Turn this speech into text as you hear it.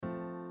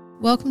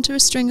Welcome to A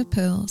String of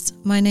Pearls.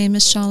 My name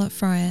is Charlotte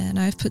Fryer, and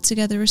I've put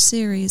together a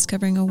series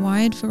covering a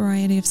wide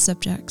variety of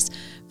subjects,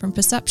 from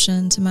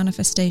perception to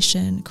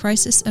manifestation,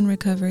 crisis and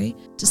recovery,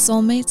 to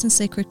soulmates and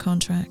sacred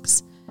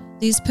contracts.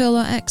 These pearl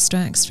are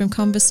extracts from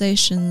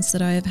conversations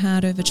that I have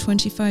had over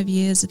 25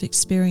 years of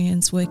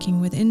experience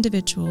working with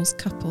individuals,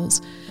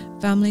 couples,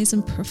 families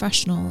and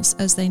professionals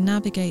as they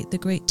navigate the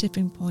great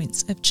tipping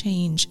points of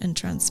change and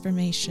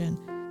transformation.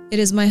 It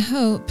is my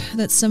hope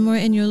that somewhere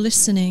in your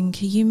listening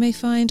you may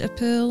find a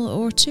pearl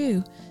or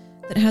two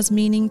that has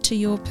meaning to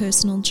your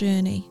personal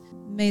journey.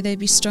 May they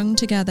be strung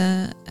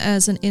together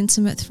as an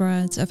intimate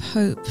thread of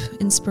hope,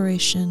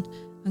 inspiration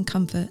and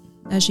comfort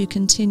as you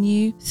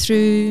continue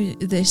through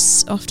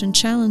this often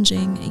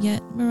challenging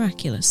yet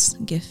miraculous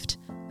gift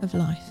of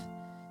life.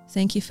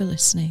 Thank you for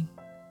listening.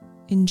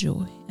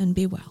 Enjoy and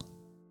be well.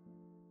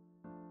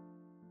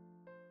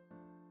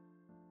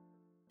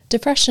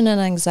 Depression and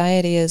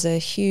anxiety is a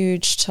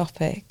huge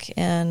topic,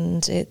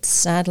 and it's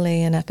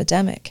sadly an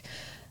epidemic.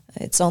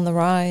 It's on the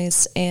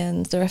rise,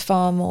 and there are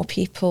far more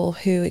people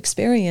who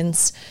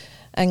experience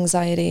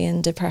anxiety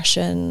and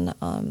depression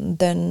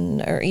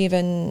than are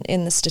even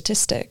in the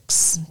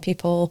statistics.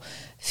 People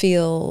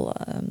feel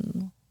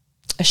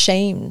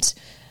ashamed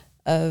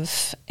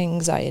of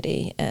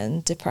anxiety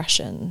and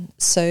depression.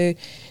 So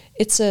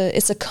it's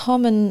a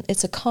common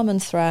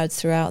thread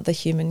throughout the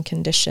human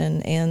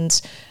condition, and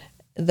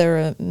there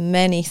are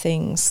many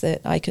things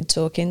that I could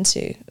talk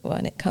into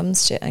when it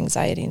comes to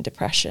anxiety and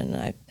depression.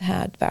 I've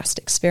had vast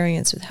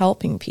experience with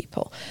helping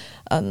people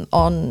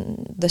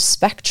on the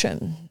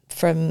spectrum,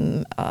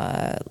 from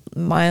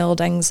mild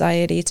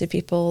anxiety to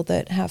people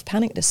that have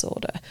panic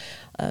disorder,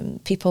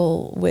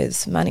 people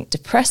with manic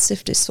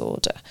depressive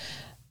disorder,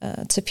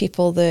 to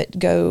people that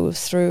go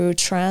through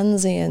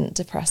transient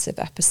depressive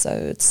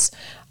episodes.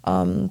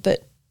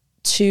 But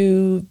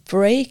to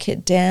break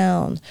it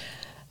down,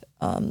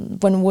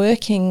 when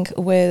working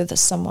with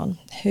someone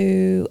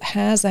who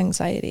has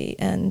anxiety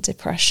and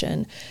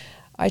depression,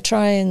 I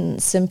try and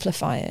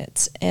simplify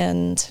it.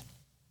 And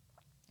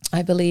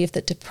I believe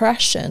that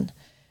depression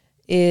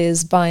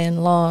is by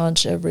and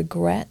large a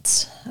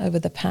regret over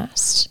the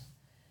past,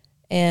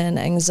 and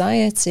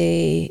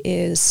anxiety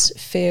is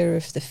fear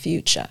of the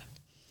future.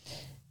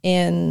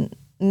 And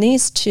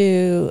these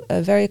two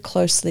are very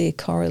closely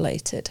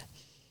correlated.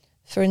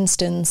 For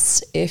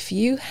instance, if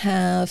you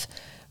have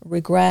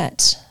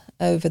regret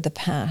over the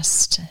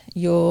past,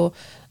 you're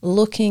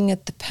looking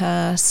at the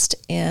past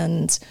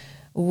and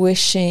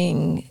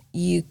wishing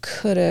you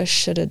coulda,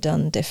 shoulda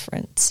done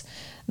different.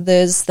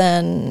 There's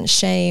then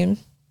shame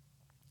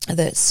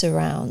that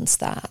surrounds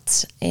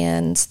that,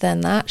 and then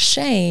that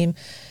shame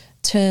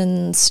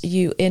turns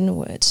you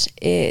inward.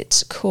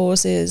 It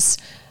causes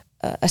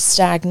a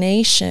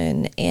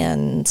stagnation,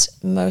 and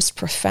most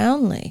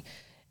profoundly,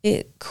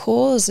 it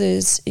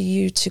causes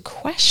you to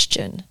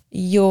question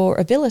your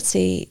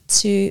ability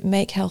to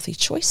make healthy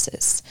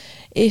choices.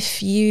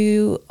 If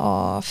you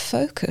are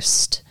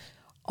focused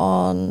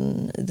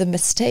on the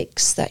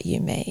mistakes that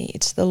you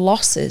made, the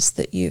losses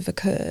that you've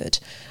occurred,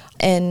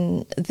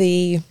 and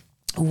the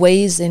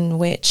ways in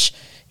which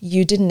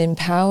you didn't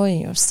empower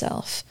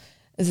yourself,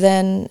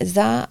 then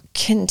that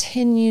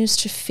continues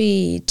to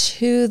feed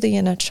to the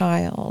inner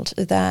child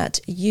that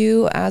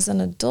you as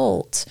an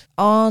adult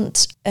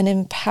aren't an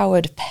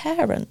empowered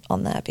parent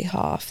on their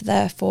behalf.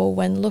 Therefore,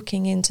 when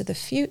looking into the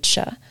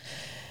future,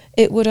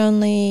 it would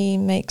only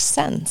make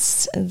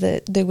sense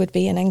that there would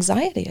be an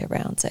anxiety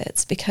around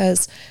it,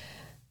 because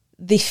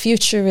the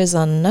future is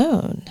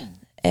unknown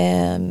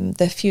and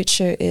the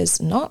future is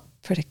not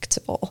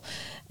predictable.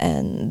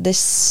 And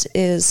this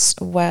is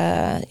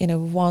where,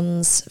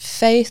 one's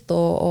faith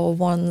or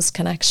one's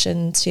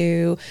connection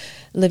to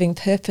living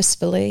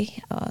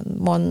purposefully,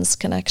 one's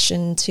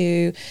connection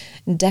to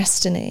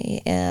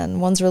destiny, and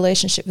one's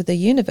relationship with the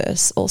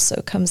universe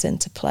also comes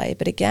into play.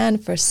 But again,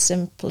 for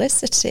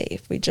simplicity,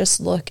 if we just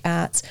look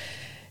at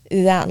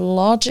that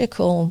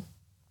logical,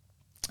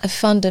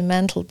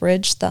 fundamental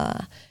bridge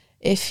there,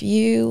 if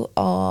you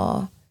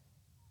are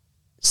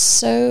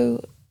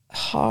so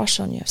harsh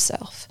on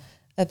yourself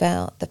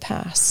about the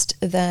past,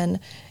 then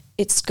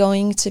it's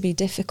going to be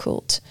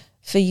difficult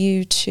for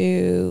you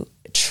to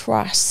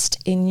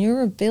trust in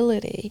your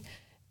ability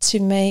to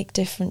make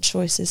different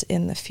choices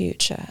in the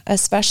future,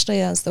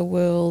 especially as the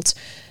world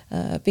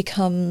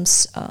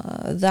becomes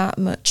that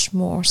much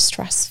more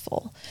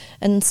stressful.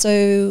 And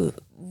so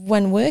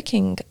when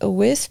working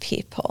with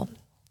people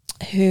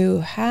who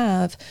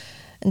have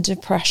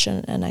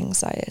depression and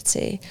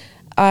anxiety,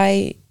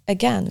 I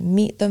again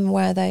meet them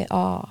where they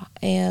are,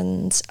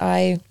 and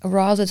I,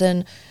 rather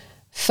than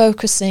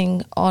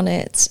focusing on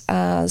it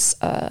as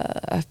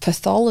a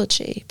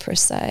pathology per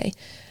se,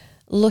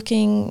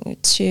 looking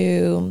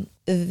to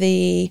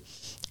the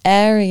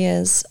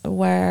areas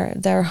where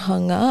they're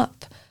hung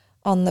up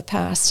on the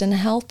past and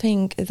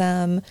helping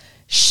them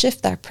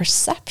shift their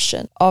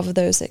perception of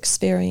those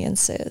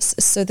experiences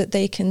so that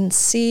they can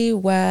see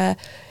where,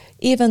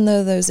 even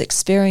though those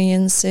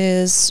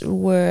experiences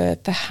were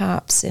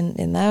perhaps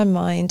in their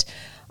mind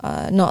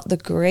not the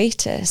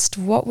greatest,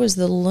 what was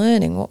the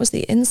learning? What was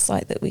the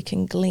insight that we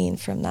can glean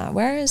from that?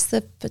 Where is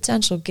the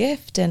potential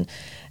gift in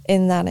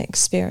that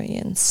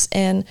experience?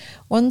 And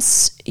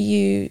once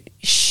you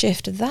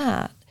shift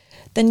that,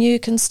 then you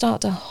can start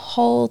to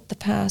hold the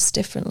past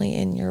differently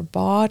in your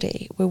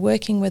body. We're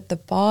working with the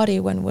body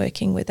when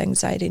working with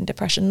anxiety and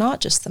depression, not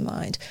just the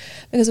mind,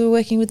 because we're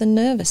working with the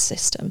nervous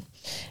system.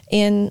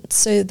 And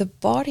so the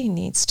body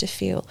needs to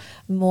feel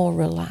more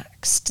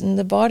relaxed, and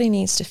the body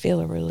needs to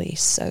feel a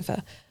release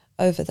over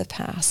the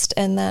past.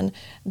 And then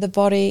the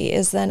body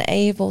is then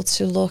able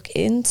to look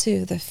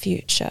into the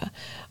future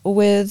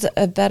with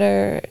a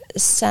better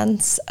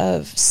sense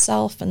of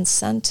self and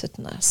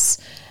centeredness.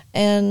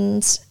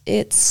 And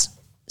it's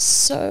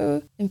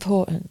so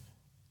important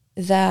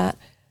that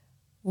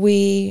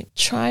we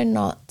try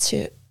not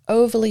to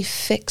overly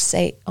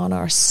fixate on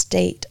our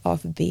state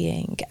of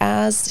being.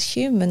 As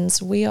humans,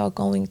 we are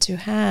going to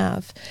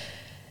have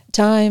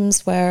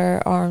times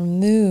where our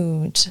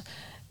mood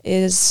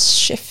is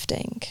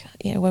shifting.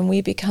 When we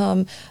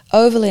become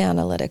overly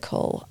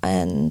analytical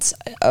and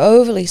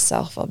overly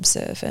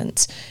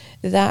self-observant,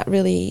 that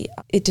really,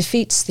 it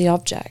defeats the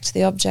object.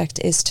 The object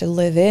is to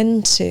live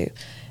into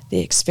the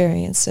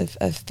experience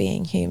of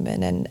being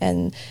human,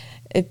 and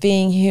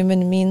being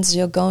human means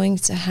you're going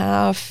to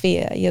have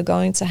fear, you're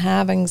going to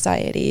have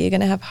anxiety, you're going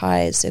to have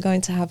highs, you're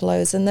going to have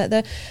lows, and that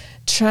they're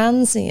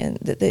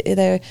transient,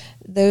 that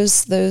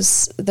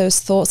those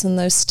thoughts and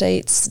those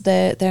states,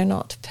 they're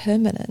not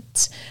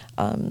permanent.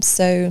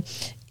 So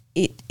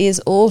it is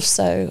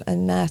also a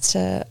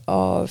matter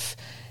of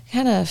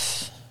kind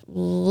of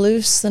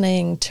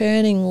loosening,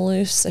 turning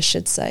loose, I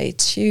should say,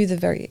 to the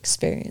very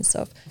experience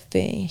of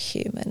being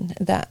human,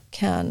 that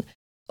can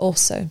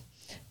also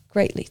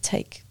greatly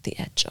take the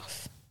edge off.